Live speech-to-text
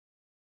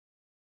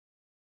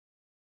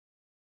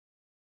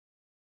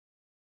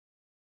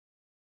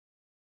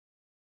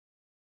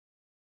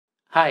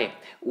Hi,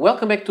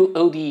 welcome back to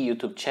ODE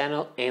YouTube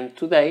channel, and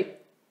today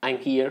I'm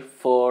here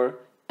for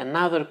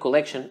another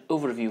collection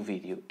overview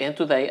video, and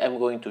today I'm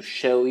going to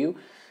show you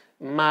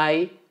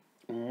my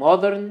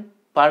modern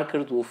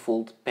Parker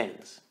Duofold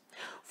pens.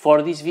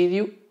 For this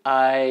video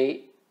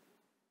I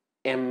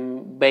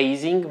am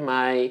basing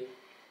my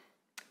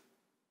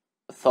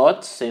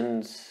thoughts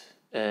and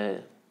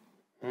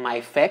my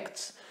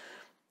facts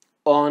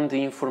on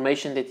the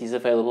information that is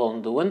available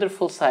on the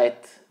wonderful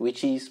site,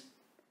 which is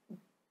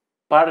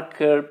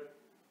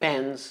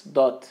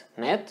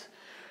parkerpens.net,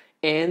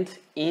 and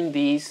in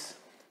this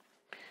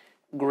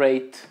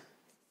great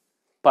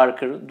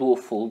Parker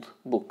Duofold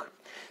book.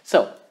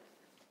 So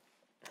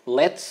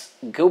let's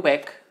go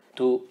back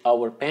to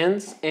our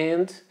pens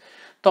and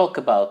talk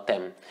about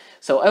them.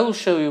 So I will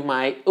show you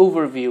my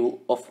overview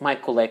of my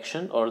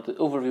collection, or the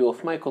overview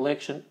of my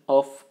collection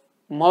of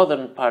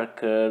modern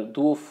Parker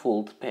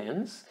Duofold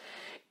pens,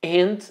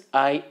 and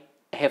I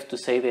have to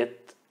say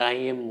that I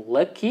am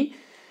lucky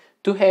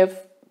to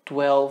have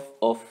 12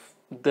 of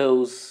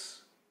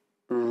those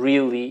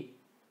really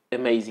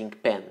amazing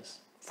pens.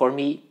 For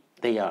me,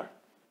 they are.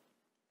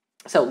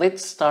 So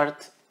let's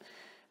start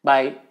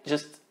by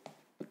just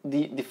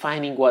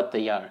defining what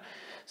they are.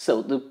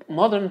 So the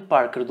modern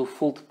Parker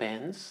Duofold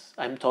pens,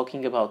 I'm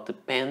talking about the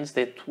pens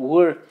that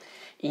were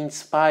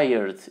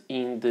inspired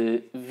in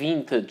the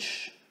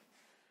vintage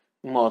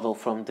model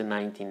from the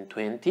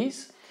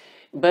 1920s,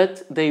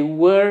 but they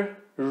were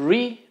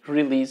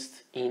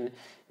re-released in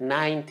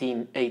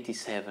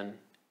 1987,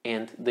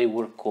 and they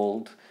were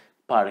called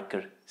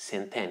Parker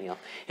Centennial.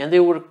 And they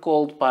were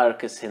called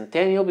Parker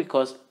Centennial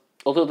because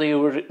although they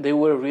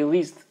were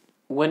released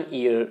 1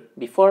 year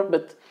before,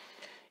 but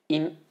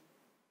in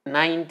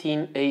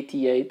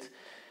 1988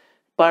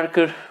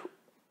 Parker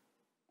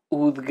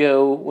would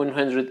go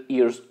 100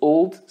 years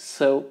old,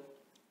 so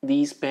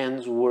these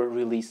pens were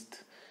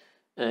released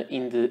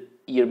in the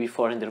year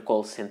before, and they're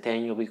called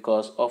Centennial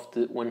because of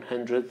the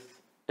 100th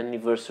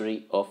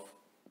anniversary of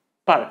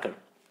Parker.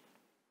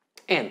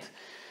 And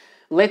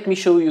let me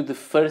show you the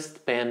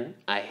first pen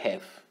I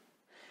have.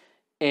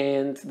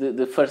 And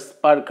the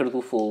first Parker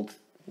Duofold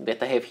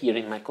that I have here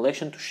in my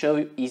collection to show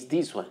you is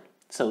this one.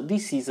 So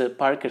this is a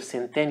Parker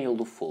Centennial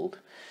Duofold.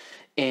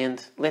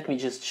 And let me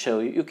just show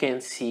you. You can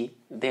see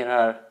there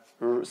are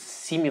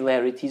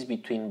similarities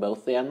between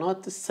both. They are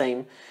not the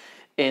same.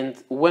 And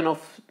one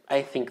of,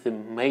 I think, the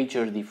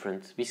major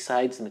difference,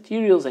 besides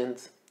materials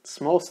and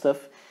small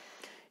stuff,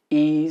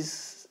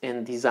 is,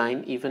 and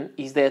design even,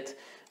 is that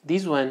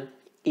this one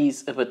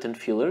is a button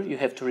filler. You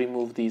have to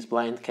remove this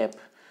blind cap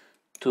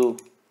to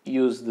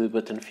use the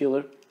button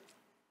filler,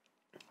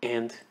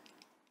 and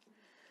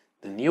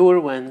the newer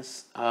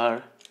ones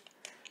are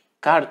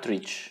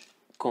cartridge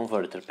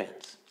converter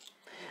pens.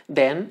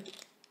 Then,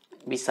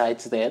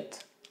 besides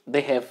that,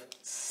 they have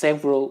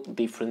several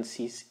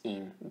differences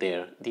in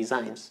their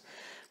designs.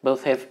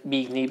 Both have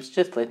big nibs.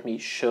 Just let me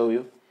show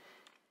you.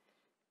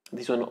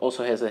 This one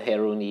also has a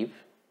arrow nib,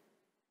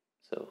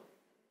 so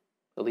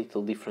a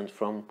little different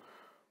from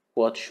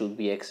what should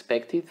be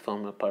expected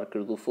from a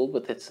Parker Duofold,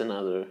 but that's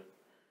another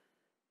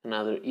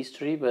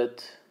history.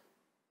 But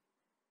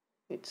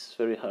it's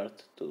very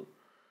hard to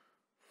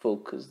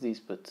focus this,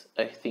 but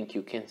I think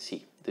you can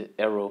see the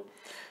arrow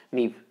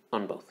nib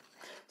on both.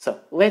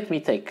 So let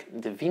me take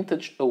the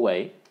vintage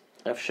away.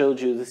 I've showed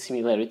you the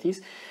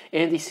similarities,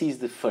 and this is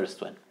the first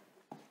one.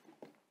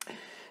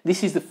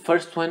 This is the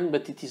first one,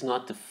 but it is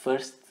not the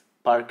first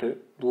Parker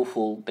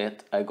Duofold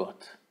that I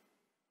got.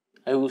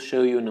 I will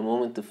show you in a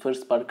moment the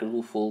first Parker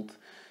Duofold,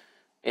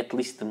 at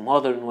least the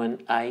modern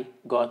one, I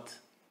got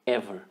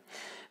ever.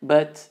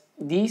 But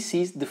this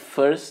is the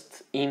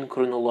first in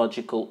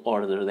chronological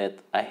order that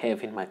I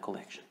have in my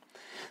collection.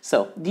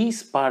 So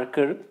this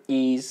Parker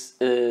is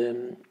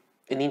an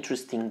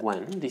interesting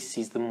one. This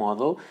is the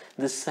model,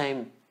 the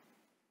same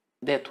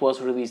that was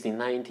released in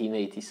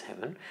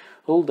 1987,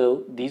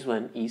 although this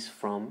one is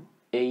from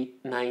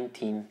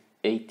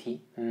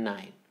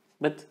 1989.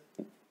 But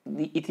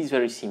it is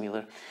very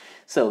similar.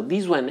 So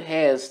this one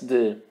has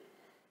the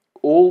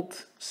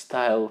old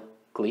style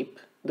clip.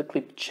 The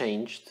clip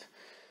changed.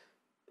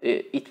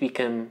 It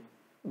became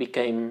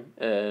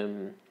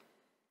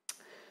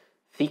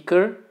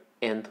thicker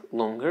and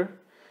longer,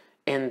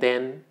 and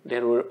then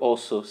there were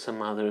also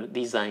some other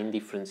design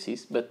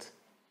differences, but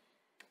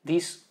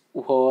this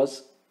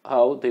was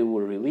how they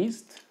were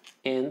released,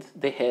 and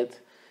they had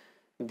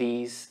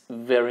this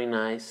very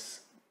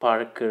nice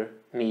Parker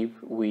nib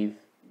with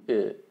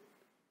a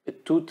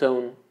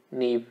two-tone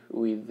nib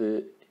with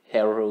the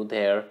arrow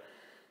there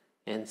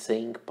and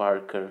saying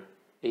Parker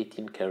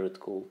 18 karat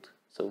gold.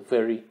 So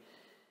very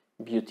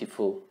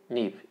beautiful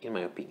nib in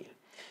my opinion.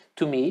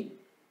 To me,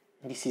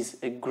 this is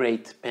a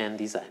great pen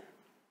design.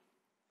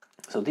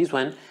 So this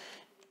one,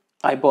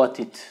 I bought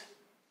it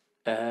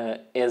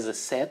as a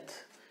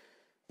set,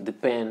 the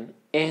pen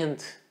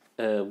and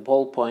a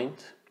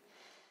ballpoint,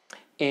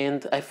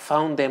 and I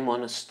found them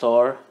on a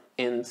store,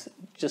 and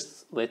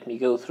just let me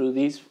go through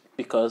this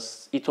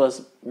because it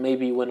was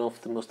maybe one of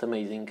the most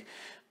amazing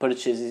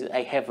purchases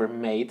I ever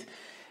made.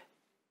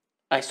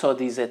 I saw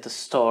this at a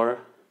store,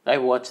 I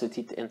watched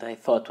it and I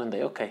thought one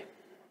day, okay,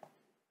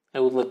 I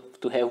would love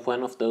to have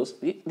one of those.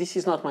 This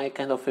is not my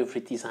kind of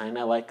favorite design,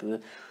 I like the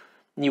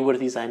newer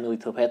design a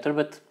little better,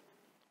 but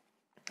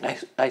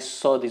I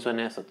saw this one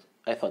and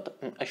I thought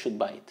I should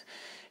buy it.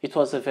 It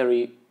was a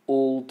very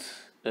old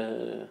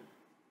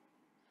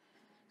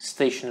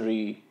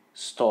stationery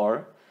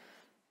store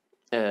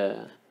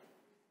that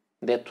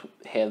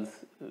had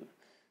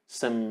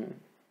some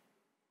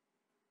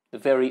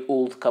very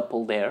old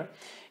couple there,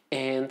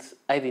 and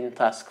I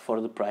didn't ask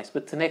for the price.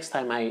 But the next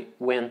time I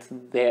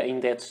went there in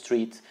that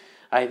street,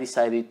 I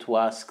decided to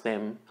ask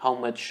them how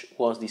much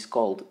was this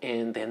called,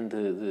 and then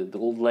the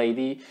old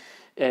lady,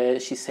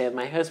 she said,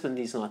 my husband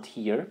is not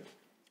here,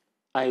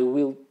 I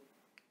will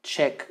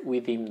check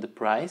with him the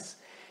price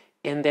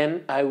and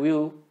then I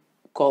will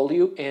call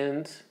you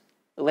and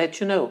let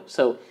you know.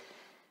 So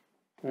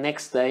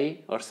next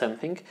day or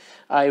something,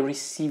 I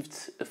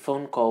received a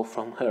phone call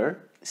from her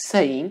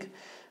saying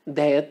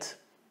that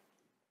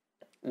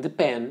the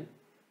pen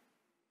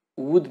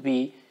would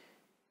be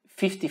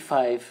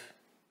 55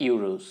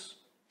 euros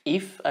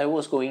if I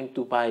was going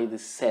to buy the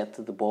set,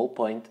 the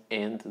ballpoint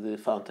and the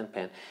fountain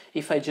pen.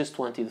 If I just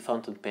wanted the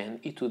fountain pen,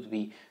 it would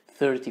be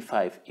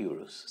 35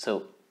 euros.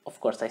 So of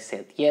course I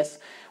said yes.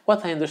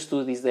 What I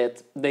understood is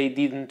that they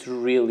didn't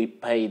really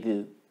pay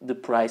the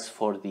price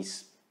for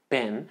this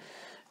pen,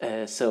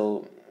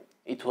 so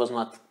it was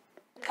not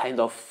kind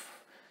of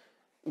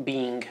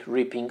being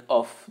ripping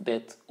off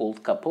that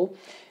old couple.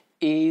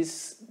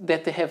 Is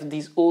that they have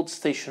this old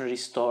stationery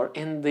store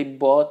and they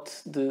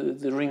bought the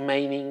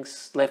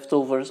remainings,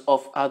 leftovers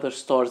of other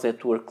stores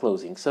that were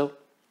closing. So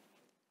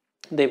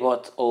they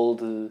bought all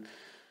the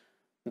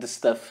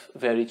stuff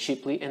very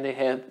cheaply and they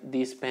had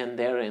this pen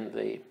there and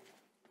they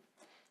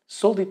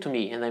sold it to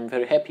me, and I'm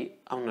very happy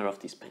owner of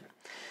this pen.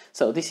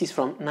 So this is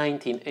from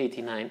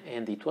 1989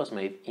 and it was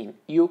made in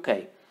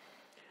UK.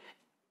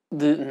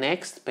 The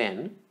next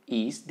pen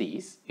is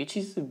this, which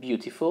is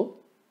beautiful.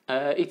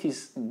 It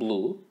is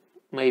blue.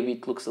 Maybe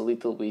it looks a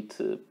little bit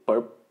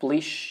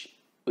purplish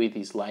with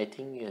this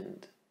lighting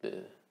and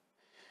the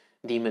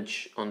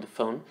image on the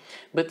phone.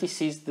 But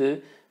this is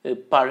the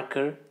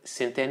Parker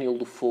Centennial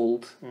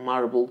Duofold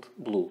Marbled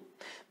Blue.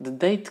 The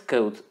date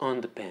code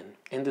on the pen,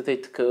 and the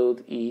date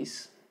code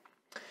is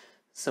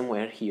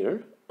somewhere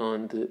here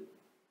on the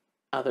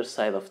other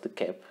side of the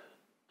cap.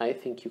 I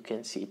think you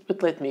can see it,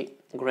 but let me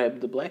grab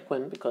the black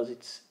one because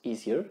it's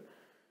easier.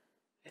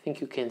 I think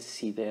you can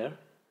see there.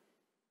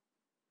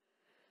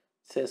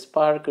 It says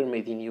Parker,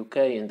 made in UK,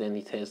 and then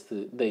it has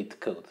the date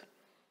code.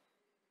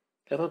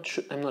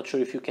 I'm not sure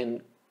if you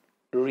can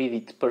read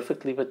it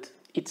perfectly, but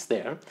it's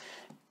there.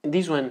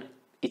 This one,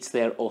 it's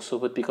there also,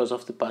 but because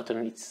of the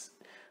pattern, it's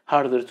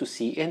harder to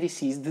see. And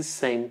this is the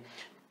same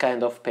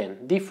kind of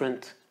pen,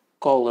 different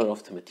color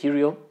of the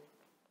material,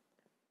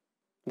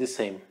 the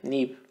same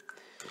nib,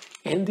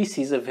 and this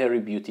is a very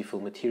beautiful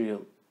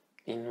material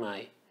in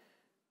my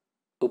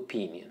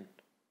opinion.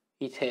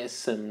 It has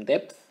some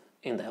depth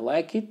and I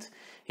like it.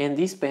 And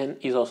this pen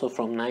is also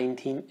from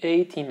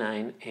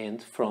 1989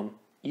 and from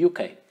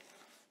UK.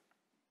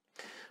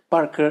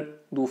 Parker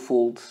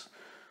Duofolds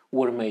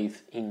were made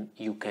in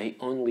UK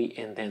only,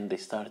 and then they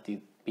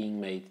started being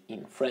made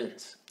in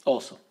France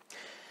also.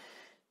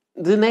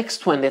 The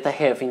next one that I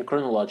have in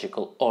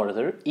chronological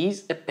order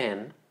is a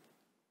pen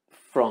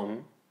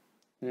from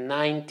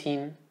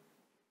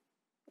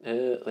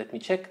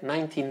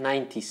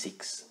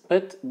 1996.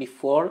 But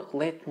before,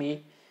 let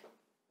me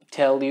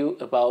tell you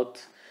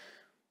about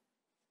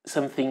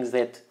some things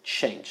that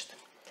changed.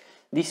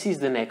 This is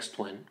the next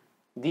one.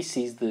 This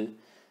is the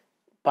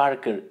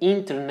Parker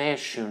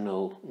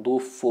International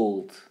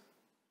Duofold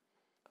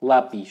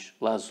Lapis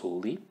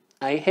Lazuli.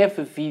 I have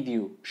a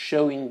video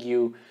showing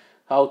you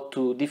how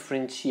to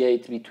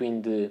differentiate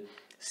between the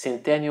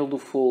Centennial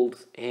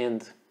Duofold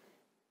and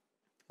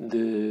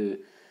the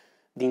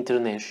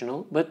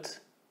International, but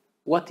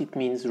what it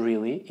means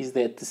really is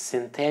that the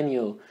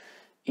Centennial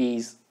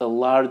is a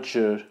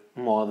larger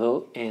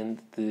model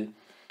and the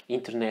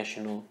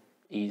International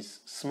is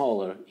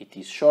smaller. It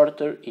is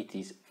shorter, it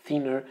is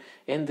thinner,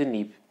 and the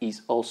nib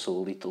is also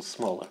a little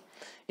smaller.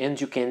 And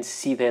you can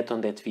see that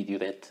on that video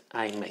that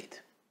I made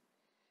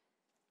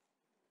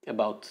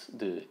about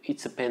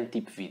it's a pen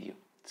tip video.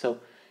 So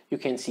you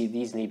can see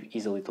this nib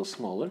is a little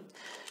smaller,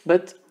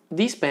 but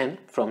this pen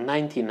from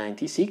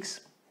 1996,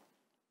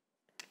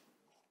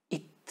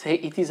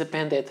 it is a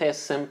pen that has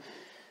some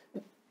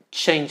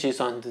changes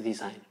on the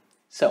design.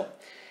 So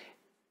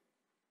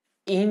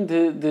in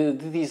the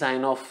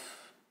design of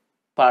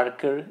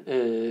Parker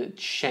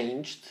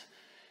changed,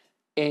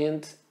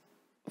 and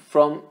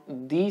from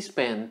this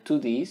pen to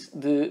this,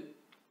 the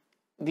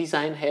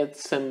design had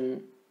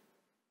some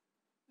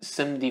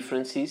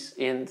differences,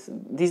 and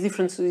these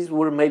differences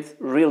were made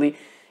really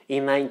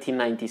in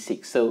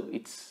 1996. So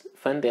it's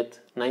fun that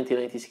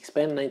 1996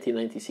 pen,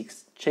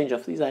 1996 change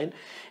of design.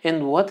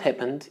 And what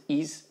happened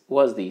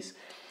was this.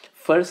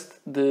 First,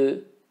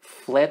 the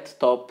flat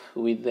top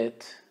with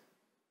that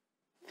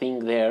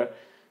thing there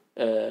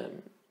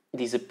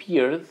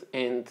disappeared,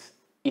 and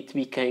it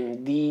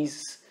became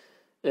these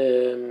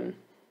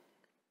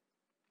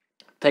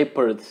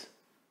tapered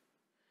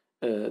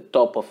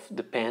top of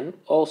the pen,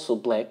 also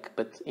black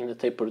but in a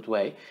tapered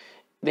way.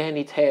 Then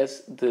it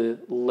has the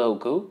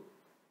logo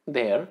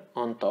there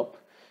on top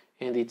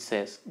and it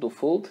says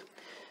Duofold.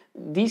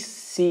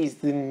 This is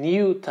the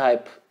new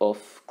type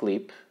of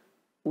clip,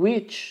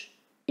 which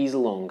is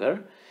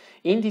longer.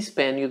 In this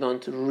pen you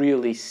don't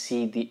really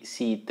see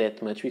it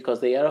that much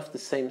because they are of the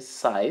same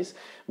size,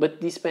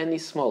 but this pen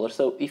is smaller.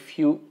 So if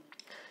you,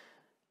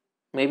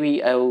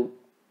 maybe I'll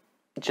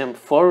jump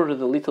forward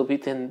a little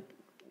bit and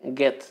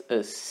get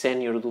a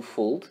senior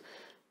Duofold.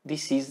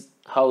 This is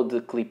how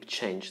the clip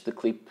changed. The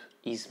clip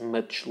is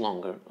much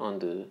longer on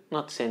the,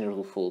 not senior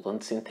Duofold, on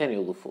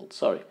Centennial Duofold,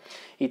 sorry.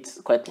 It's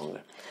quite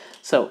longer.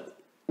 So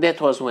that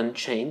was one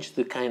change,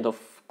 the kind of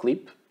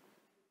clip.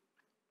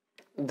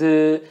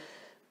 The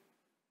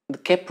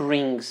cap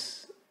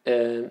rings,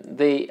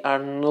 they are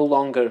no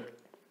longer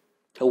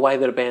a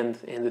wider band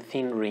and a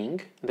thin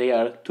ring. They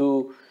are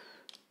two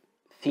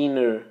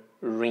thinner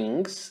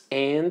rings,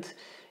 and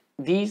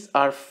these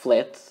are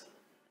flat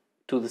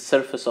to the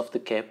surface of the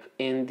cap,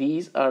 and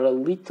these are a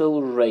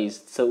little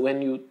raised. So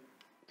when you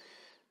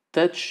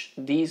touch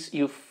these,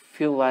 you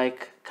feel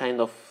like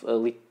kind of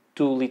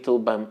two little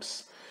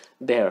bumps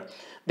there.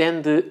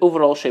 Then the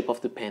overall shape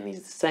of the pen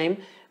is the same,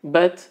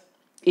 but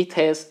it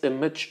has a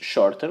much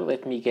shorter,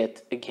 let me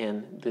get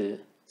again the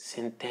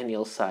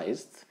Centennial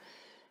sized.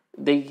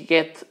 They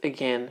get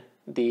again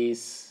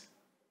this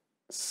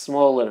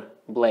smaller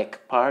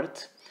black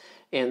part,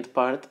 and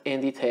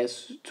it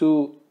has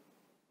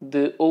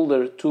the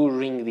older two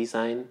ring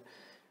design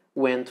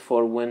went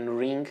for one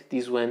ring.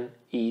 This one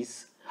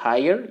is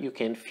higher, you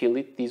can feel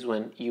it. This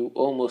one you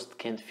almost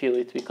can't feel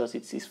it because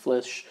it is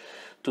flush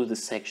to the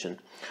section.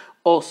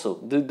 Also,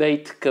 the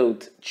date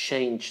code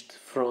changed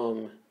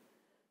from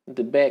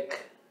the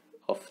back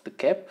of the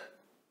cap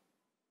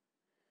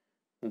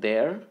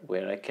there,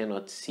 where I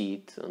cannot see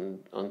it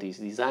on this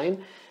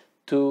design,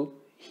 to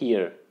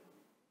here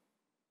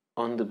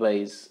on the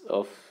base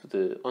of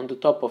on the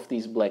top of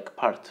this black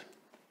part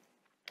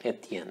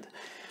at the end.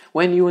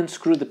 When you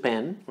unscrew the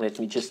pen, let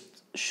me just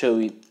show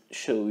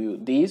you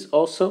these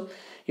also.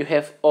 You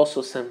have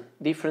also some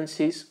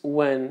differences.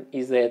 One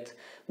is that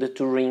the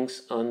two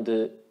rings on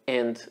the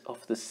end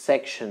of the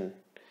section,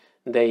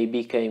 they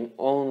became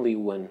only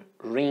one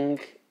ring,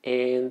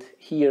 and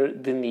here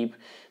the nib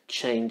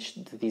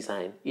changed the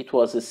design. It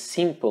was a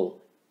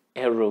simple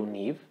arrow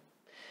nib,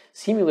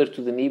 similar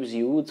to the nibs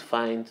you would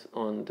find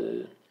on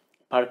the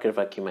Parker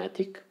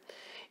Vacuumatic,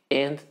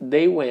 and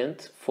they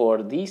went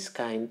for this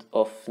kind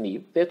of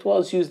nib that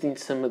was used in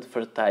some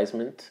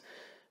advertisement,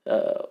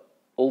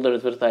 older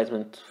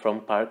advertisement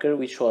from Parker,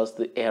 which was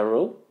the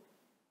arrow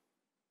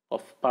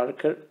of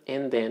Parker,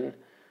 and then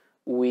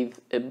with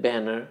a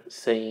banner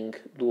saying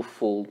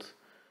Duofold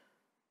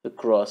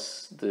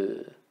across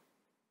the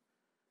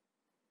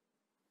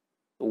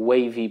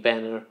wavy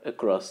banner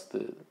across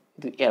the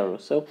arrow.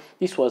 So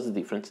this was the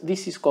difference.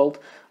 This is called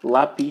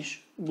Lapis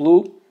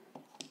blue.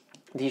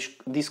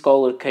 This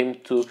color came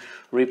to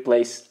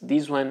replace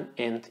this one,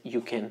 and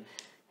you can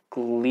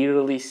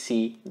clearly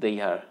see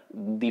they are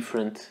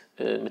different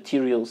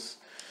materials,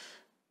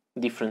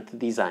 different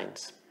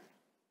designs.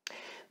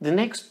 The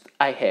next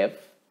I have,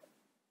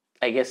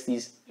 I guess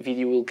this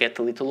video will get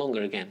a little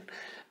longer again.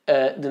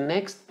 The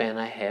next pen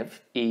I have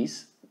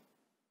is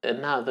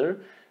another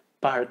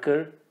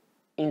Parker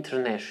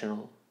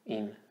International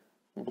in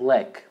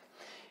black,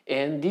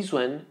 and this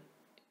one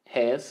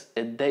has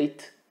a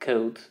date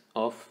code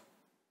of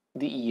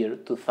the year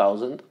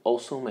 2000,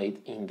 also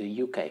made in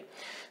the UK.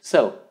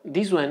 So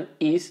this one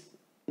is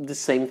the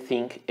same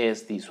thing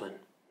as this one,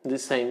 the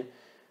same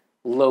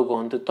logo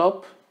on the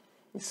top,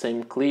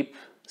 same clip,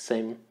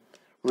 same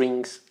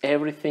rings,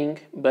 everything,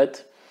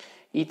 but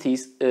it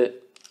is a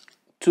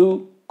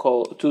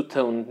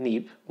two-tone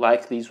nib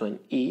like this one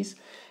is,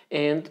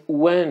 and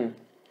one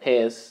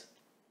has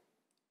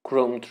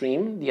chrome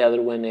trim, the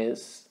other one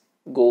has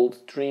gold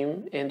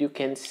trim, and you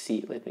can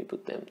see, let me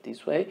put them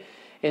this way,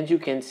 and you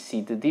can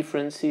see the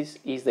differences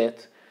is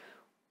that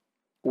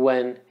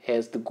one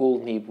has the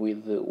gold nib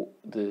with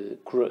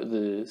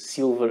the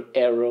silver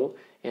arrow,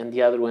 and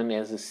the other one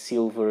has a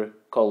silver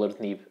colored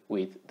nib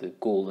with the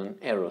golden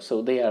arrow.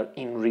 So they are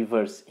in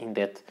reverse in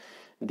that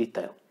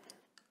detail.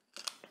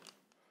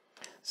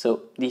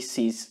 So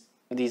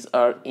these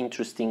are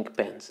interesting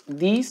pens.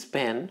 This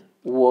pen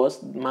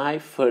was my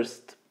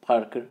first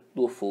Parker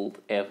Duofold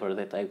ever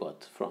that I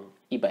got from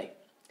eBay.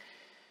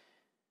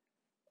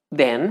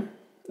 Then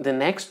the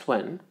next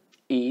one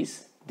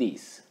is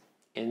this,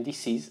 and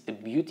this is a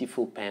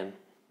beautiful pen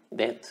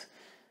that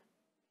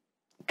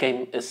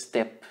came a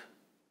step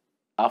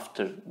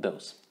after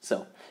those.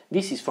 So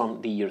this is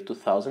from the year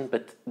 2000,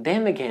 but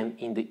then again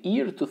in the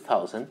year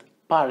 2000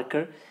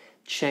 Parker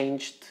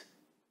changed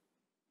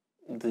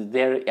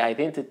their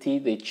identity,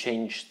 they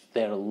changed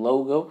their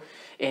logo,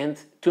 and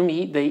to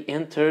me they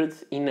entered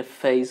in a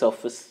phase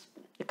of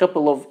a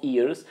couple of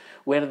years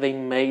where they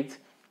made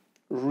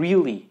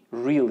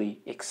really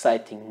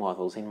exciting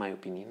models, in my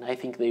opinion. I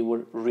think they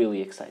were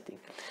really exciting.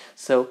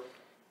 So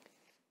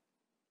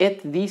at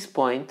this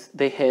point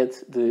they had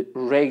the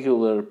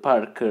regular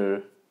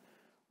Parker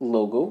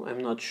logo.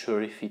 I'm not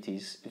sure if it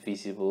is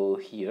visible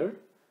here.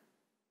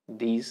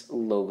 This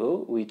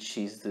logo, which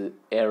is the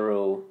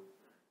arrow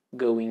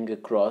going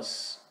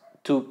across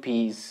two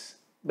P's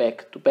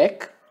back to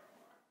back.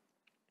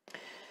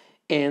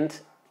 And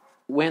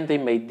when they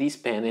made this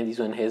pen, and this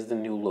one has the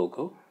new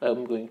logo,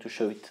 I'm going to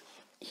show it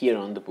here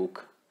on the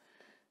book.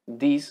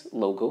 This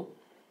logo,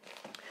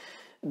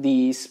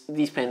 this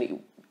pen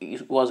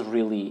was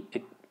really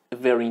a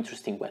very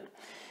interesting one.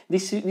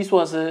 This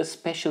was a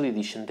special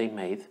edition they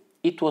made.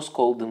 It was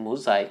called the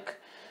Mosaic,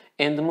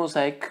 and the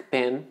Mosaic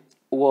pen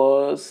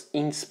was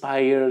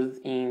inspired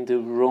in the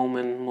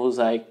Roman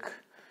mosaic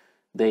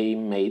they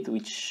made,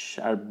 which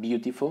are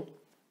beautiful.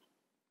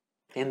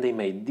 And they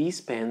made these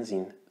pens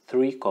in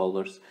 3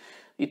 colors.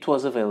 It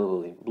was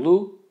available in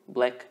blue,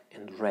 black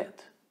and red.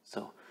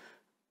 So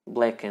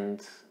black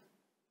and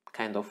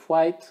kind of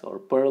white or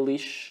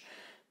pearlish.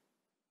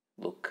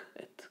 Look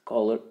at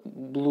color,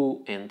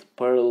 blue and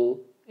pearl,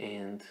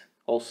 and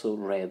also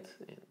red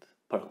and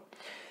pearl.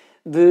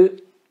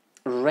 The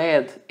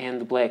red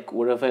and black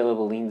were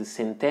available in the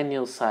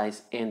Centennial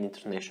size and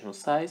International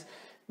size.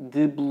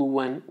 The blue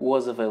one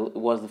was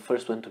the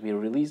first one to be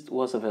released,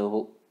 was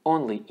available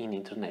only in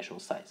International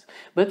size.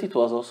 But it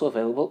was also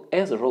available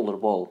as a roller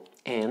ball.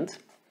 And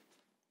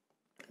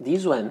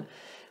this one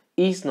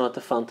is not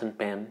a fountain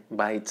pen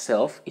by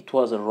itself. It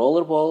was a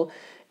roller ball,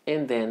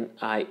 and then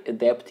I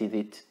adapted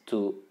it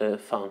to a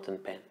fountain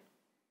pen.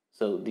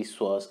 So this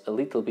was a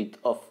little bit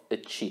of a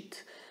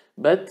cheat.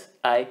 But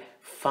I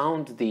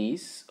found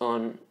these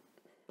on,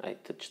 I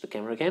touched the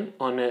camera again,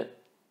 on a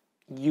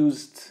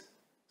used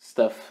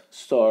stuff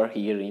store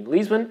here in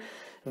Lisbon,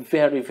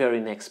 very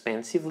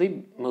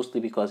inexpensively,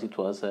 mostly because it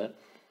was a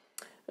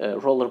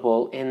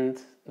rollerball.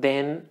 And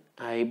then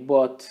I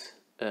bought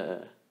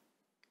a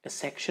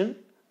section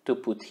to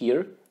put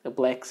here, a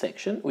black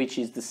section, which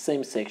is the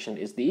same section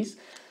as this.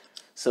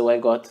 So I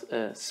got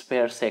a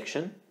spare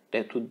section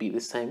that would be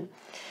the same.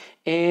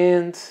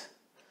 And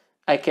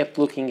I kept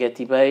looking at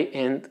eBay,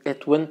 and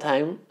at one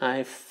time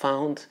I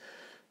found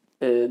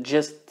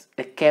just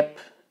a cap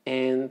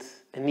and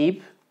a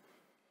nib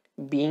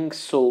being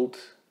sold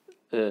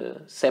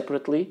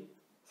separately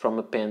from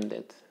a pen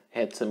that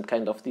had some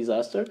kind of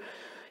disaster,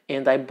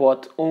 and I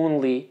bought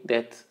only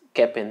that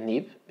cap and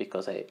nib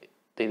because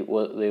they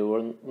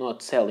were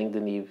not selling the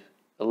nib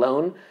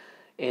alone,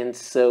 and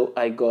so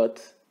I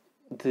got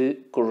the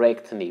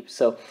correct nib.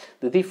 So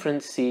the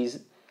difference is,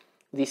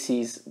 this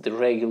is the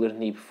regular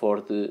nib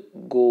for the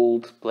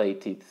gold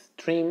plated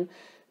trim,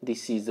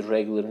 this is the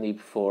regular nib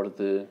for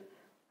the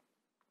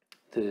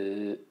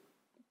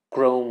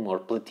chrome or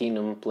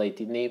platinum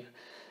plated nib,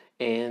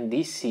 and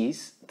this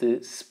is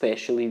the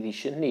special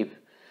edition nib,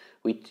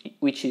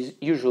 which is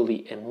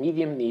usually a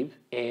medium nib,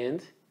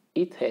 and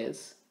it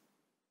is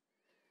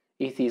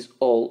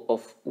all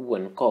of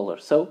one color.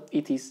 So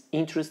it is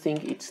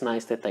interesting, it's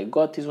nice that I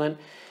got this one.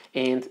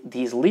 And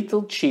this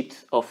little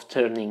cheat of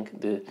turning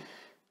the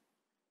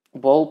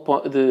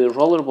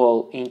roller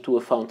ball into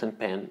a fountain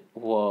pen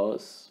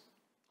was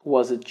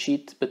a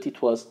cheat, but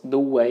it was the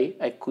way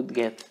I could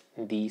get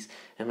this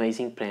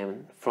amazing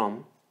pen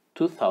from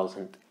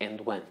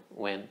 2001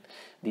 when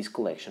this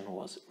collection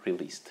was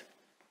released.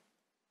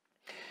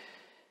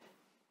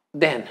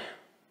 Then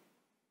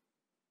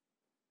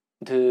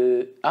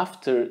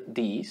after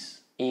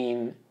this,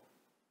 in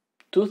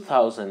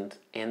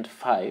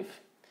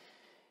 2005,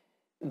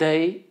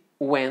 they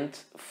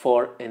went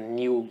for a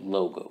new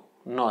logo.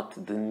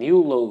 Not the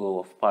new logo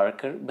of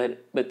Parker,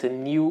 but a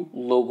new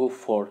logo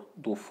for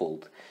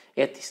Duofold.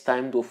 At this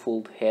time,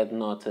 Duofold had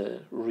not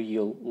a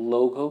real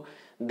logo.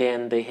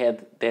 Then they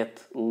had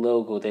that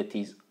logo that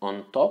is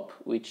on top,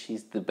 which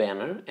is the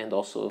banner, and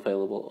also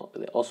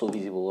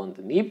visible on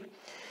the nib.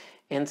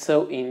 And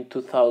so in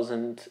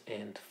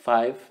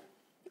 2005,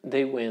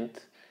 they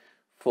went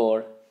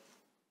for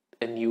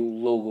a new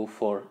logo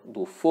for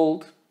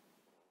Duofold.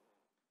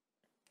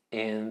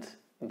 And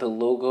the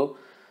logo,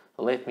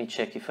 let me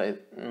check if I'm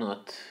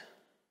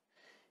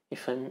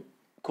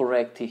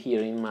correct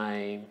here in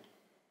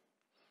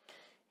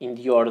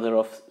the order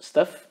of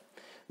stuff.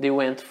 They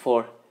went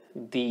for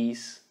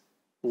this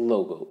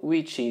logo,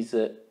 which is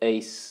an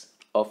ace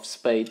of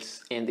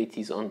spades, and it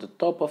is on the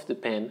top of the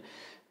pen,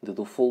 the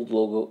Duofold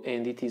logo,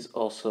 and it is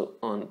also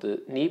on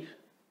the nib,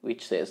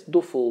 which says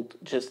Duofold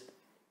just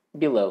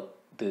below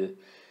the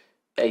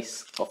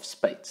ace of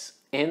spades.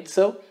 And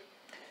so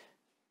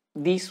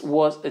this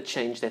was a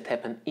change that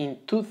happened in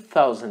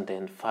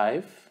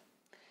 2005,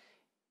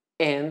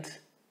 and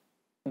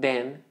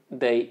then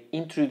they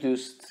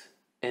introduced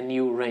a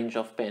new range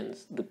of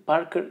pens, the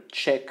Parker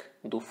Czech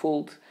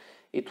Duofold.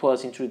 It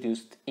was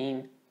introduced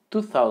in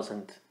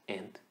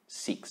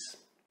 2006.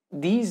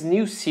 This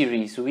new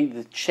series with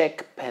the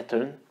Czech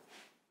pattern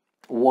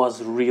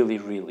was really,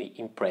 really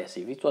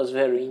impressive. It was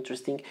very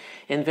interesting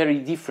and very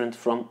different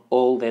from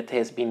all that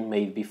has been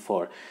made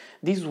before.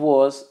 This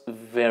was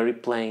very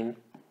plain.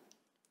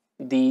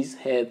 These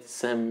had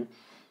some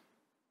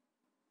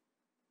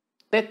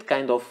that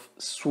kind of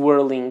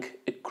swirling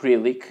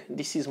acrylic.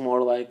 This is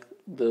more like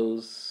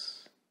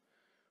those,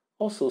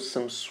 also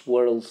some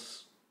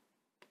swirls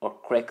or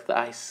cracked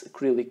ice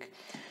acrylic.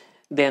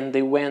 Then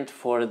they went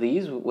for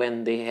these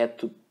when they had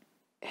to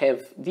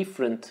have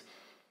different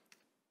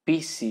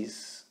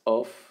pieces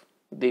of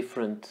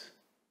different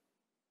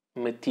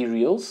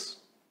materials,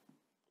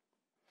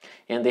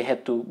 and they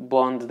had to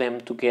bond them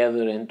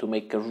together and to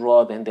make a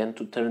rod and then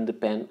to turn the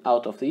pen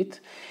out of it.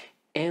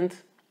 And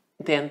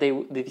then they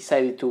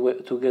decided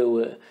to go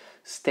a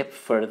step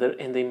further,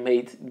 and they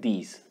made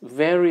these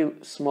very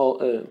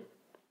small,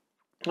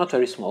 not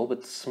very small,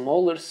 but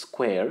smaller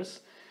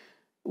squares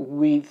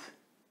with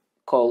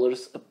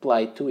colors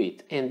applied to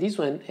it. And this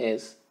one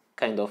has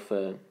kind of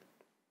a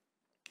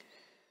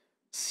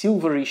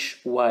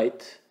silverish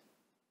white,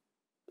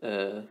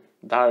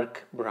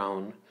 dark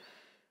brown,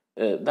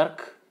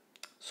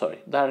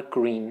 dark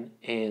green,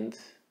 and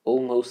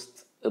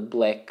almost a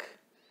black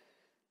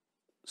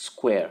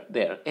square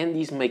there. And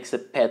this makes a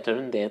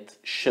pattern that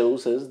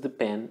shows us the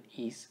pen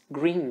is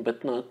green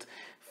but not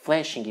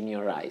flashing in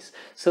your eyes.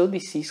 So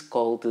this is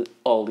called the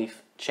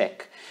olive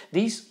check.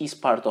 This is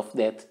part of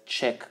that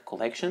check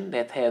collection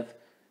that had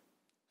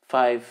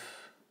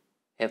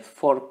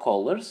four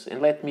colors,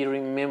 and let me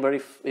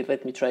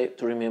try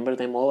to remember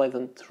them all. I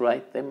don't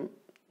write them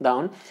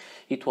down.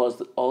 It was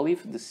the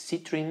olive, the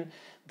citrine,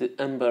 the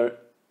amber,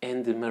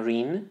 and the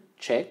marine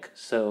check.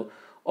 So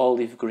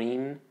olive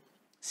green,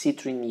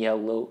 citrine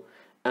yellow,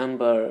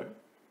 amber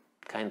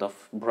kind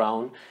of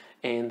brown,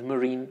 and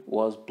marine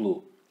was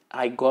blue.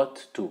 I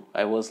got two.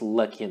 I was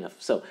lucky enough.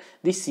 So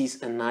this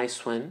is a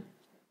nice one.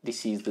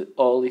 This is the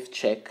olive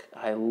check.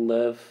 I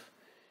love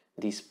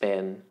this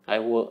pen. I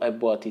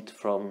bought it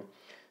from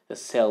a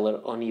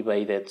seller on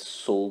eBay that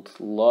sold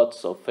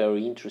lots of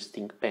very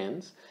interesting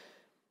pens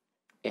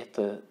at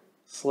a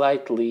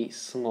slightly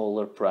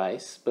smaller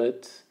price,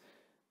 but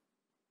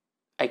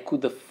I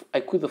could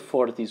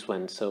afford this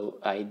one, so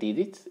I did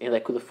it, and I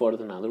could afford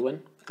another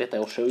one that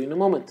I'll show you in a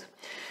moment.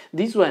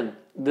 This one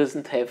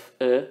doesn't have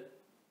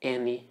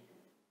any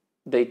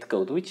date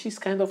code, which is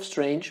kind of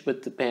strange,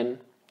 but the pen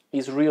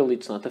is real,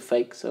 it's not a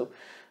fake, so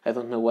I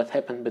don't know what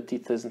happened, but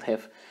it doesn't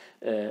have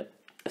a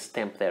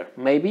stamp there.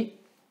 Maybe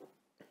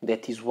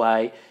that is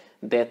why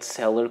that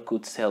seller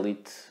could sell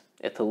it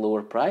at a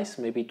lower price.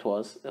 Maybe it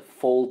was a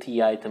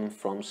faulty item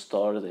from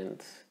store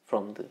and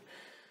from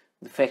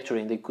the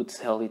factory, and they could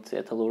sell it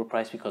at a lower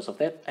price because of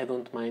that. I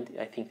don't mind.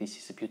 I think this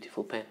is a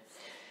beautiful pen.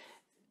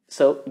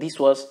 So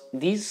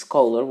this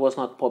color was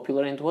not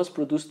popular and was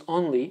produced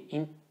only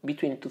in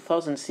between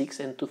 2006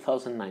 and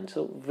 2009.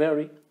 So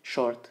very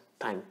short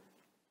time.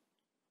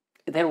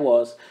 There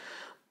was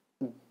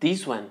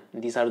this one.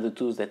 These are the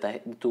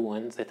two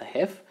ones that I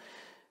have.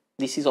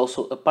 This is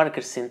also a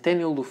Parker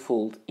Centennial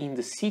Duofold in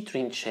the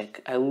citrine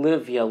check. I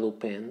love yellow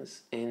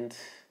pens, and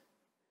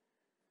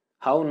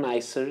how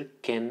nicer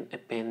can a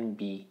pen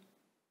be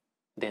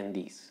than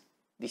this?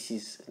 This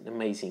is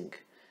amazing.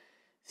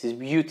 This is a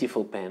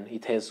beautiful pen.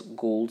 It has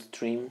gold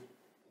trim.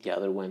 The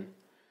other one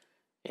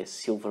has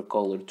silver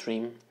colored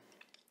trim.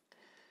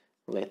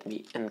 Let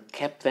me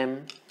uncap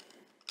them.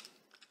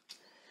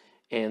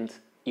 And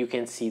you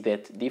can see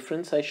that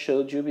difference I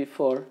showed you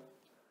before.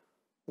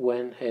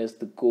 One has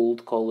the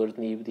gold colored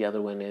nib, the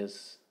other one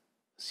has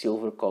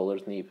silver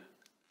colored nib.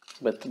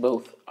 But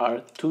both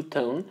are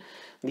two-tone.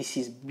 This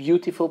is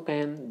beautiful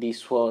pen.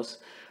 This was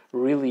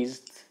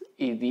released,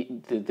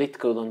 the date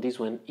code on this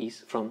one is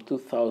from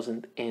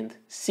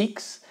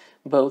 2006.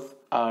 Both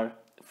are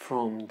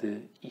from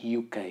the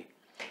UK.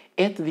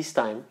 At this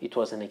time, it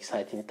was an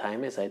exciting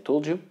time, as I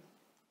told you.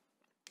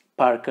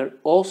 Parker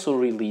also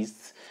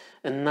released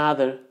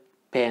another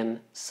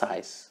pen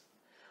size,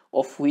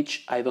 of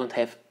which I don't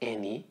have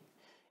any,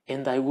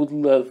 and I would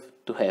love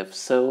to have.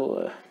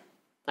 So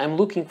I'm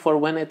looking for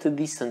one at a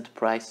decent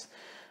price.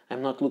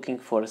 I'm not looking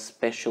for a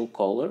special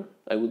color.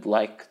 I would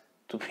like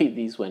to be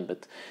this one,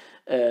 but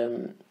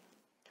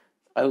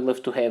I would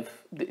love to have.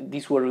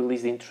 These were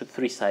released in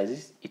three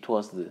sizes. It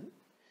was the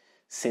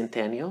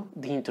Centennial,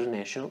 the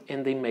International,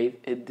 and they made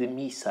a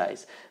demi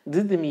size.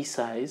 The demi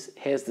size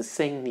has the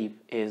same nib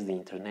as the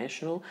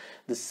International,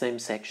 the same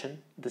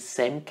section, the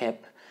same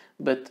cap,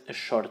 but a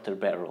shorter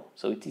barrel.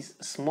 So it is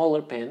a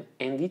smaller pen,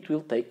 and it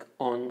will take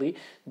only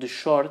the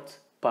short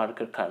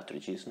Parker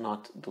cartridges,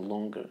 not the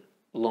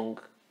long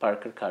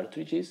Parker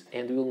cartridges,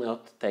 and will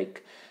not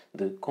take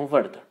the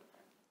converter.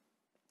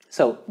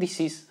 So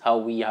this is how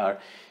we are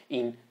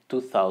in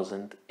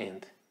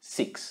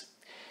 2006.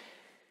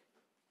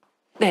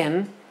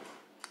 Then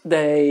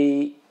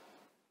they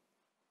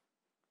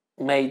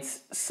made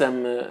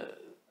some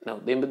no,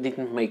 they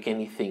didn't make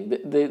anything.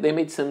 They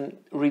made some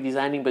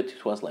redesigning, but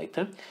it was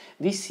later.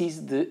 This is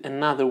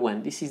another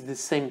one. This is the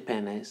same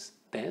pen as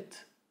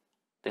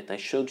that I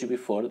showed you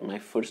before, my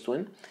first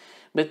one,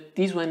 but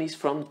this one is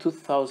from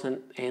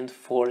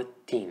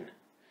 2014.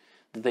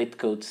 The date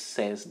code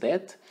says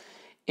that,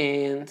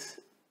 and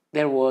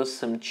there was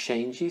some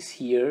changes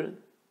here.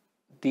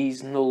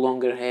 This no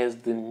longer has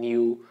the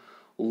new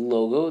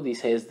logo.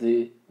 This has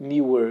the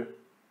newer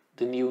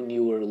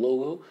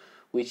logo,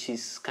 which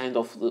is kind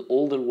of the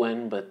older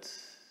one but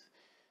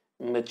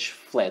much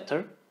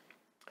flatter.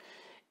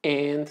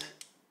 And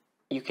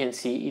you can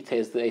see it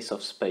has the Ace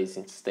of Spades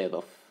instead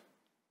of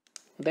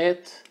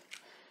that,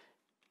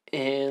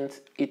 and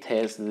it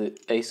has the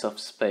Ace of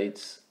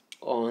Spades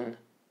on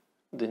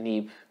the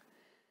nib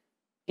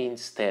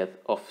instead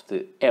of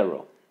the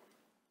arrow.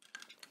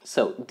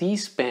 So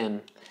this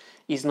pen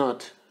is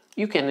not,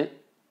 you can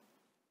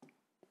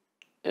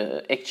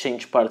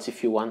exchange parts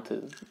if you want,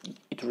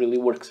 it really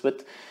works,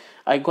 but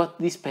I got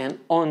this pen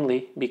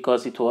only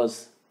because it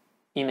was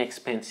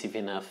inexpensive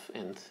enough,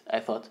 and I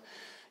thought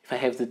if I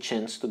have the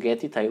chance to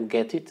get it, I'll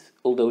get it.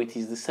 Although it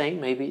is the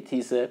same, maybe it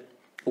is a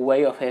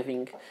way of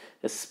having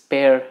a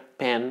spare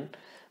pen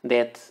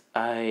that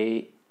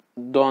I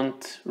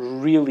don't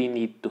really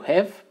need to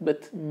have,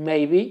 but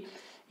maybe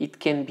it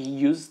can be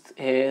used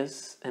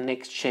as an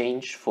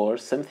exchange for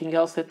something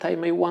else that I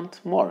may want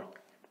more.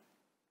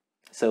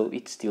 So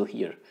it's still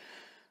here,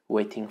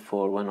 waiting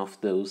for one of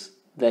those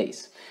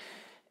days.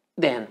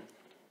 Then,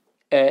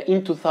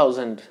 in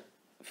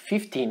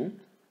 2015,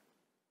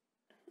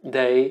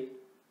 they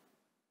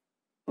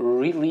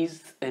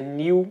released a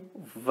new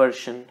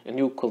version, a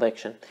new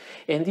collection,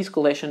 and this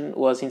collection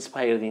was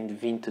inspired in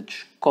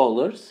vintage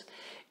colors,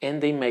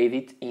 and they made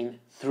it in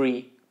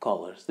 3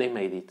 colors. They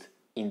made it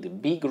in the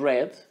big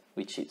red,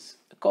 which is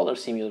a color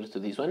similar to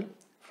this one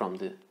from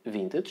the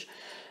vintage.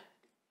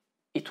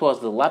 It was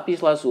the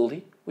Lapis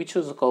Lazuli, which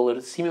was a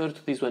color similar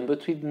to this one,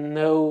 but with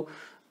no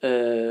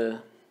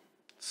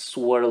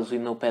swirls,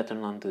 with no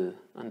pattern on the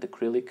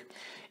acrylic,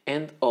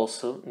 and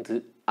also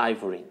the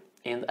Ivorine.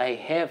 And I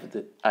have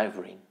the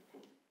Ivorine,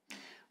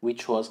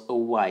 which was a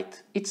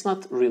white. It's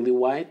not really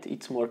white,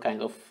 it's more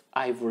kind of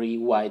ivory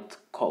white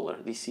color.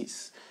 This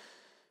is,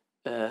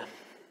 I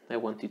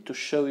wanted to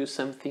show you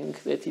something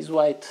that is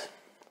white.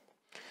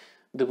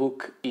 The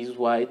book is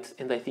white,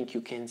 and I think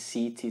you can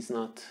see it is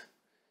not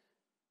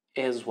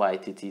as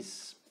white, it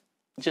is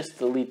just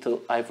a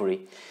little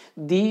ivory.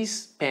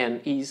 This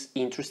pen is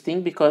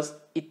interesting because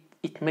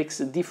it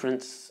makes a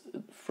difference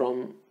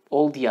from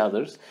all the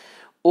others.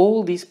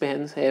 All these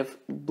pens have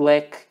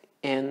black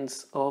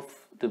ends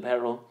of the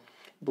barrel,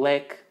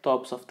 black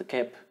tops of the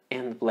cap,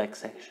 and black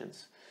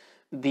sections.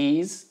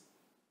 These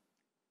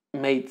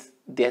made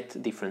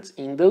that difference.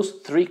 In those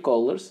 3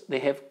 colors, they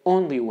have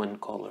only one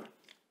color.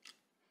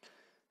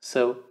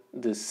 So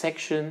the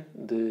section,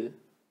 the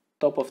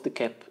top of the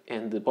cap,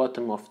 and the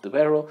bottom of the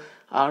barrel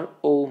are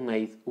all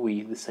made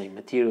with the same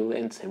material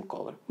and same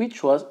color,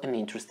 which was an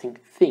interesting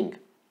thing.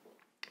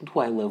 Do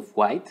I love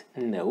white?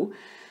 No.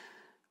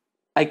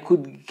 I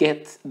could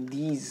get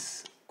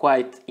these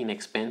quite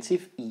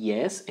inexpensive,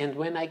 yes, and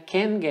when I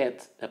can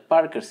get a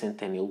Parker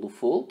Centennial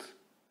Duofold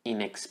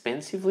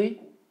inexpensively,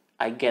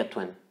 I get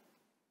one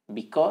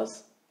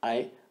because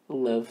I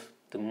love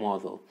the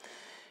model.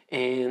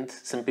 And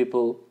some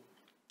people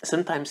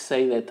sometimes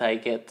say that I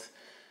get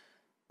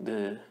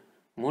the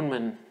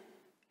Moonman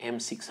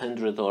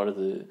M600 or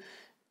the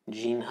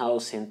Jinhao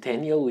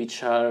Centennial,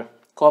 which are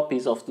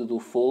copies of the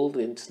Duofold,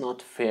 and it's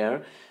not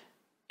fair,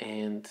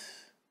 and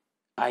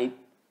I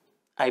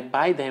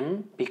buy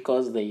them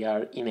because they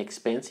are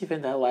inexpensive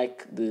and I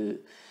like the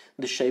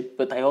shape,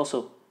 but I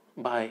also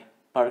buy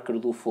Parker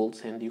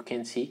Duofolds, and you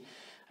can see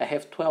I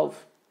have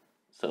 12.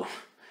 So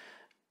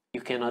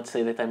you cannot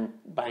say that I'm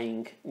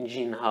buying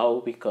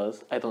Jinhao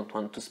because I don't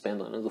want to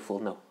spend on a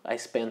Duofold. No, I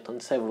spent on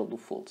several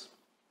Duofolds.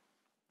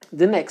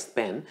 The next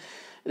pen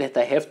that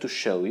I have to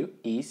show you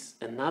is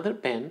another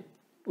pen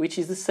which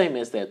is the same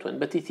as that one,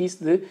 but it is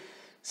the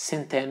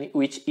Centennial,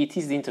 which it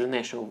is the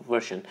International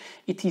version.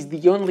 It is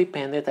the only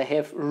pen that I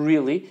have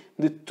really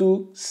the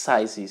 2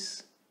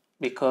 sizes,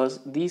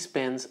 because these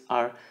pens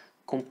are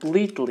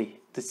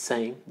completely the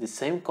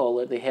same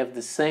color, they have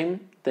the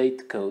same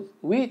date code,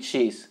 which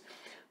is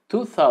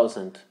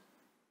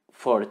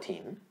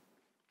 2014,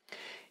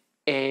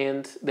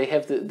 and they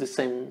have the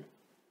same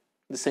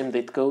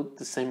date code,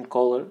 the same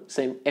color,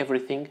 same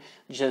everything,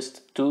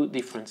 just 2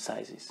 different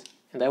sizes.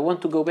 And I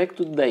want to go back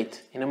to the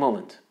date in a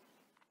moment.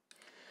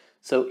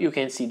 So you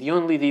can see the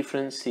only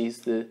difference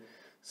is the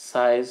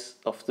size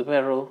of the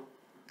barrel,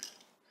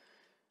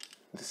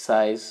 the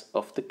size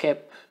of the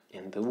cap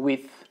and the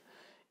width,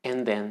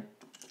 and then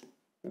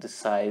the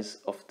size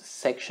of the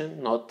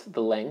section, not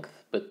the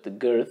length, but the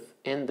girth,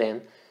 and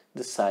then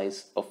the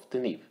size of the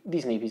nib.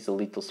 This nib is a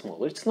little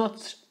smaller. It's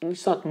not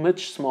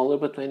much smaller,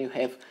 but when you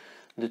have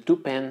the 2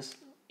 pens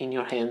in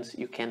your hands,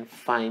 you can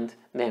find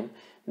them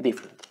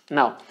different.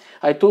 Now,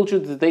 I told you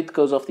the date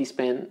code of these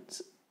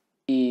pens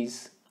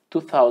is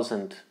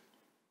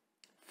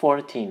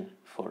 2014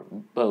 for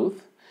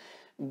both,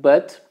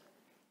 but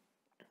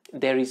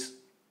there is,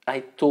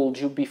 I told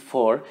you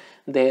before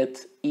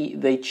that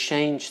they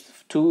changed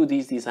to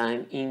this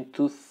design in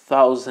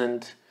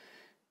 2015,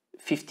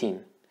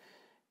 15.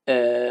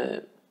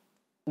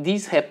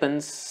 This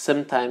happens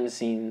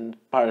sometimes in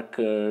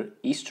Parker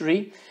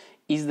history,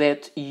 is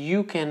that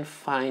you can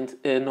find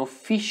an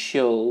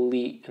official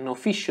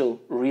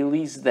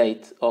release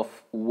date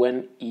of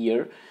 1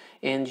 year,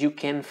 and you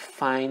can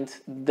find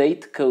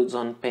date codes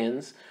on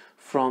pens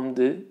from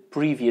the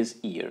previous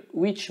year,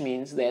 which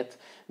means that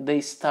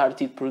they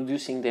started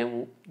producing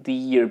them the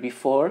year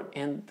before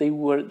and they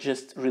were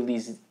just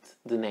released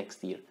the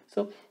next year.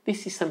 So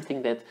this is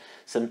something that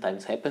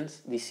sometimes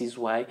happens. This is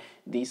why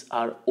these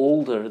are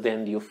older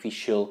than the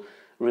official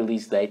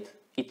release date.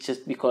 It's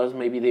just because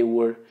maybe they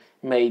were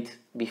made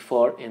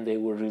before and they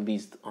were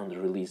released on the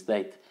release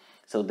date.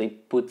 So they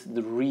put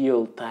the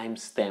real time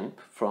stamp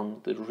from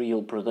the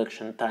real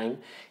production time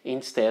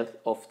instead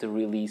of the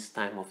release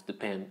time of the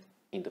pen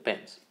in the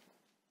pens.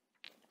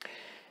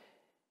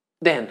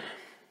 Then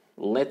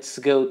let's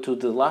go to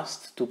the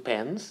last two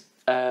pens.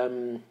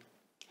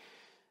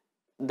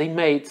 They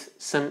made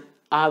some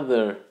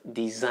other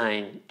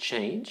design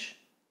change,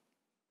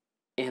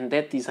 and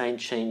that design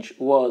change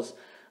was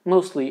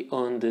mostly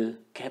on the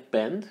cap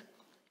band,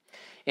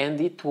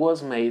 and it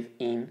was made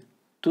in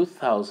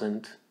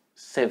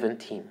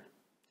 2017.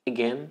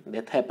 Again,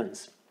 that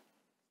happens.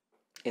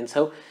 And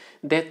so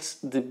that's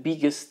the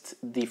biggest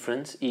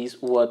difference,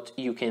 is what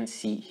you can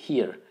see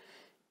here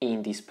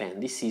in this pen.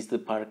 This is the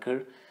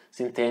Parker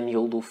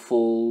Centennial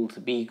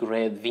Duofold Big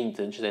Red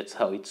Vintage, that's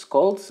how it's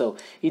called. So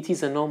it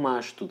is an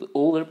homage to the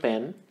older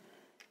pen.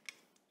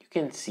 You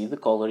can see the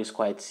color is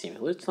quite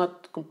similar. It's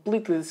not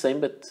completely the same,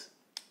 but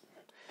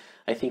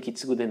I think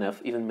it's good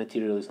enough. Even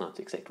material is not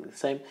exactly the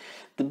same.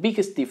 The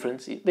biggest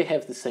difference, they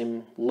have the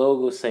same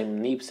logo, same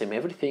nib, same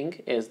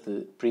everything as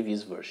the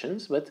previous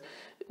versions, but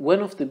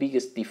one of the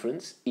biggest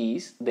difference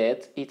is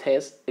that it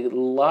has a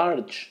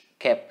large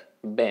cap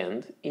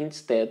band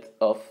instead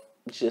of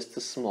just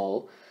a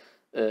small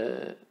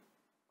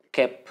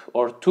cap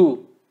or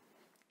two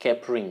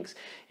cap rings,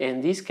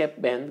 and this cap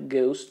band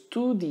goes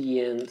to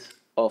the end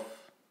of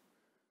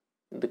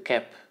the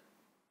cap.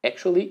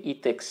 Actually,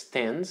 it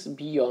extends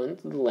beyond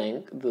the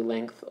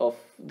length of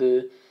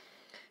the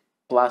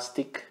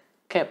plastic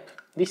cap.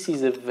 This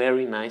is a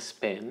very nice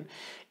pen,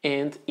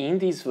 and in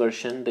this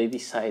version they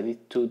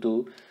decided to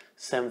do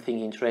something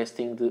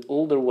interesting. The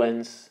older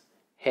ones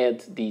had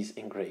this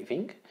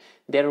engraving.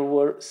 There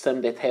were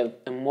some that had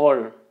a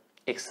more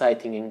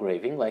exciting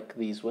engraving, like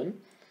this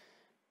one,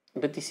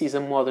 but this is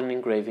a modern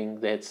engraving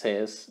that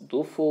says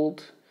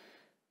Duofold,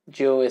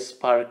 J.O.S.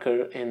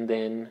 Parker, and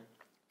then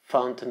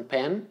fountain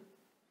pen.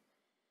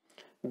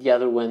 The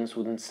other ones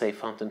wouldn't say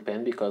fountain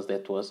pen because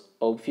that was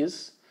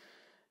obvious,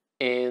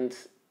 and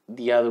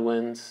the other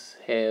ones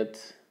had,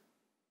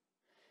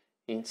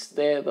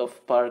 instead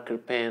of Parker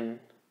pen,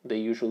 they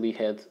usually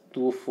had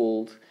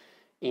Duofold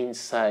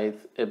inside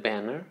a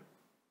banner,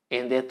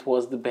 and that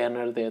was the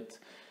banner that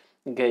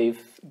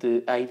gave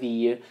the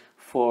idea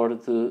for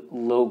the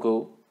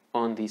logo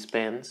on these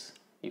pens.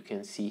 You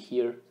can see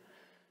here,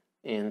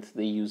 and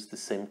they used the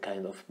same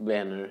kind of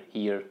banner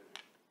here.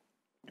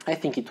 I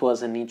think it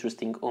was an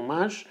interesting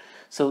homage.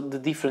 So the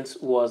difference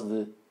was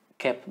the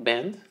cap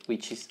band,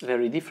 which is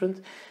very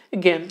different.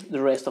 Again,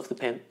 the rest of the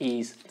pen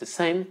is the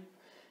same,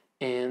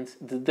 and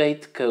the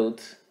date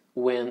code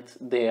went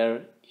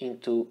there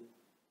into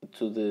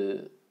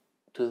the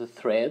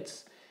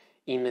threads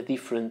in a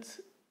different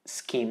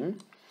scheme,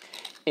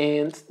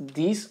 and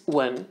this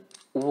one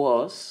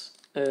was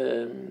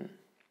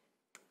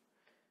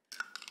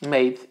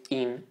made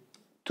in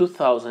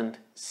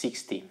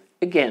 2016.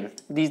 Again,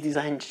 this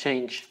design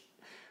change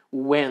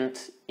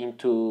went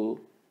into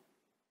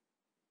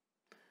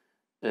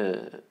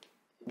the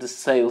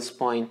sales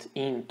point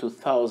in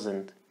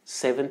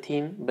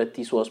 2017, but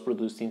this was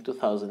produced in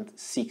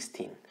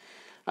 2016.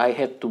 I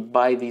had to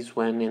buy this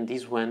one, and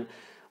this one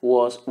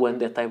was one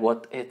that I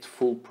bought at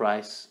full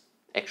price.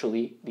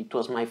 Actually, it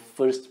was my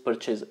first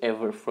purchase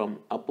ever from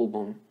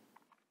Appleboom.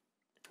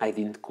 I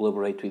didn't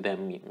collaborate with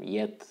them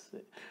yet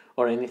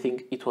or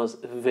anything. It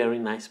was a very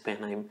nice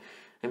pen.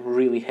 I'm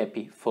really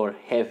happy for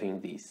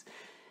having this.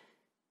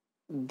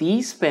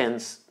 These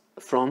pens,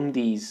 from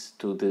these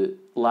to the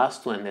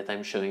last one that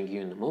I'm showing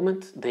you in a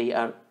moment, they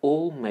are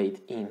all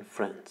made in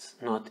France,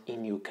 not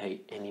in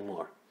UK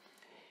anymore.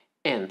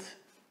 And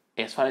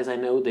as far as I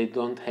know, they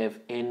don't have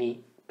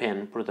any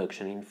pen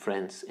production in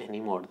France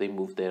anymore. They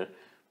moved their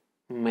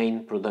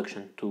main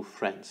production to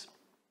France.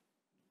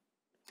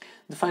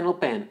 The final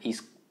pen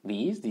is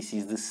this. This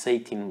is the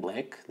satin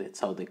black. That's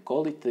how they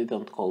call it. They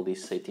don't call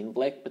this satin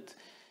black, but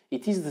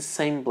it is the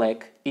same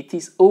black. It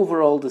is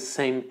overall the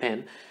same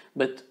pen,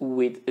 but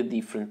with a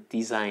different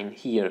design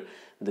here.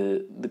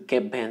 The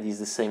cap band is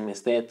the same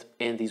as that,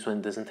 and this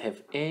one doesn't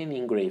have any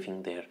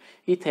engraving there.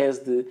 It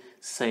has the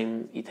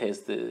same, it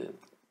has the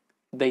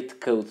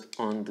date code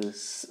on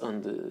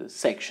the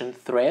section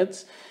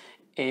threads,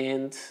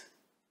 and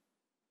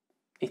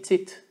it's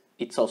it.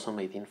 It's also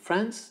made in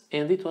France,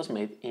 and it was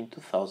made in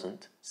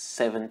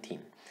 2017.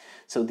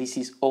 So this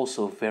is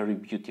also a very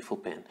beautiful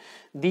pen.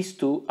 These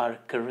two are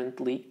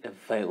currently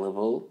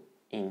available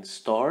in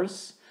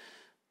stores.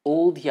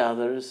 All the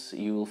others,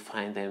 you will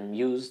find them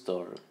used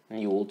or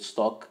new old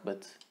stock,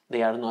 but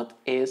they are not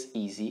as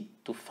easy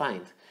to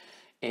find.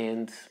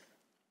 And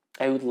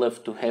I would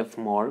love to have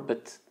more,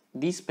 but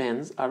these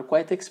pens are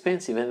quite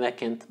expensive and I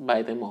can't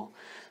buy them all.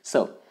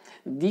 So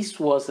this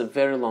was a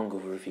very long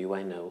overview,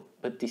 I know,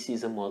 but this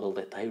is a model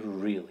that I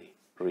really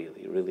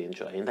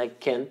enjoy, and I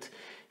can't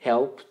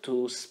help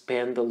to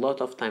spend a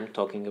lot of time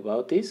talking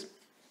about this.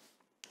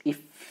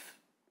 If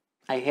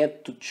I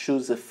had to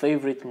choose a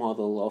favorite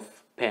model of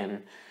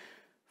pen,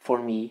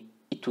 for me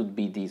it would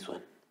be this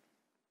one.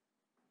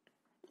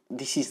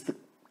 This is the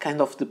kind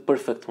of the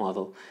perfect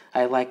model.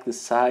 I like the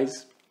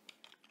size,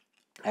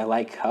 I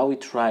like how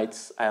it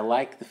writes, I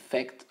like the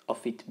fact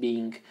of it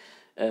being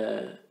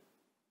a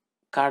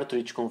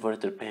cartridge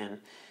converter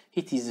pen.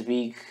 It is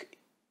big,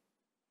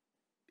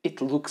 it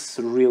looks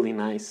really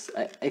nice.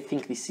 I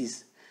think this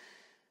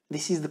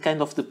is the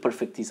kind of the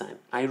perfect design.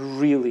 I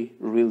really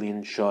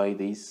enjoy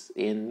this,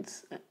 and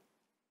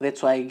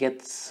that's why I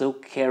get so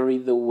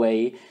carried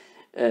away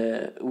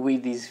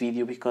with this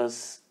video,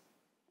 because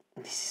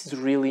this is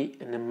really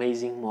an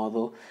amazing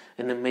model,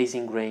 an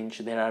amazing range.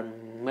 There are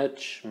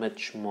much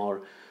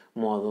more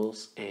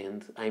models,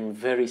 and I'm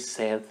very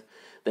sad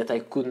that I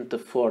couldn't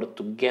afford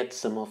to get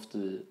some of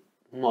the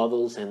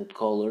models and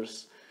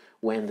colors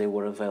when they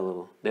were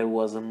available. There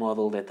was a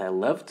model that I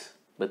loved,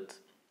 but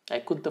I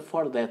couldn't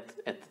afford that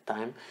at the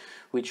time,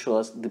 which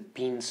was the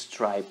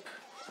pinstripe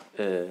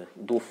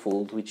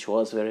Duofold, which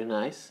was very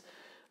nice.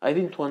 I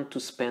didn't want to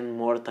spend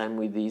more time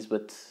with these,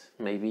 but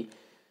maybe,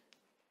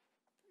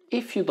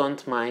 if you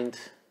don't mind,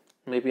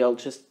 maybe I'll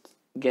just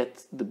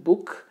get the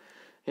book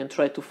and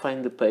try to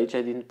find the page.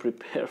 I didn't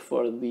prepare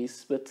for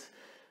this, but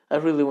I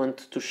really want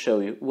to show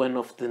you one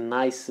of the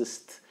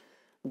nicest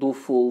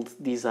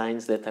Duofold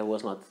designs that I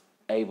was not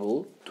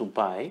able to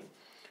buy,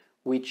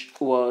 which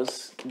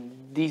was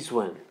this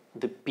one,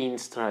 the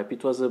pinstripe.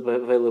 It was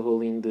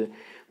available in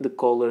the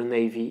color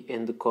navy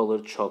and the color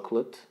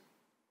chocolate,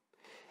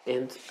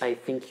 and I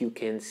think you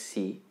can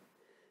see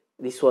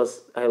this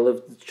was, I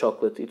loved the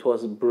chocolate. It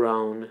was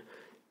brown,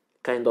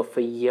 kind of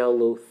a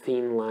yellow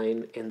thin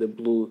line and a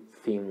blue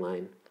thin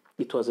line.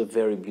 It was a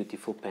very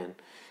beautiful pen,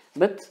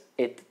 but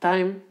at the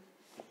time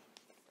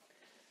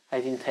I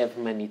didn't have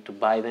money to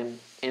buy them,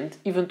 and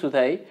even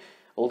today,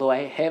 although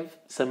I have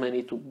some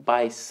money to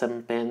buy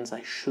some pens,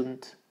 I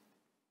shouldn't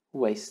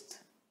waste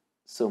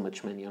so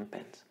much money on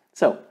pens.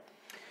 So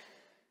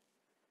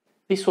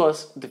this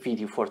was the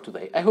video for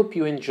today. I hope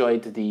you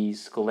enjoyed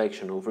this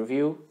collection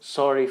overview.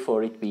 Sorry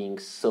for it being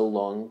so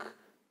long.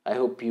 I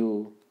hope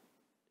you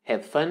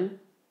had fun.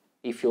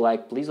 If you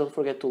like, please don't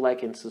forget to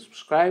like and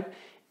subscribe,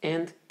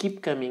 and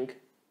keep coming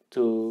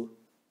to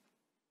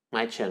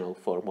my channel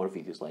for more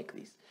videos like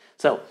this.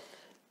 So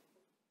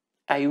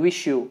I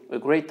wish you a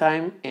great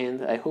time,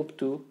 and I hope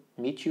to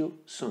meet you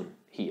soon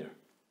here.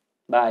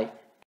 Bye.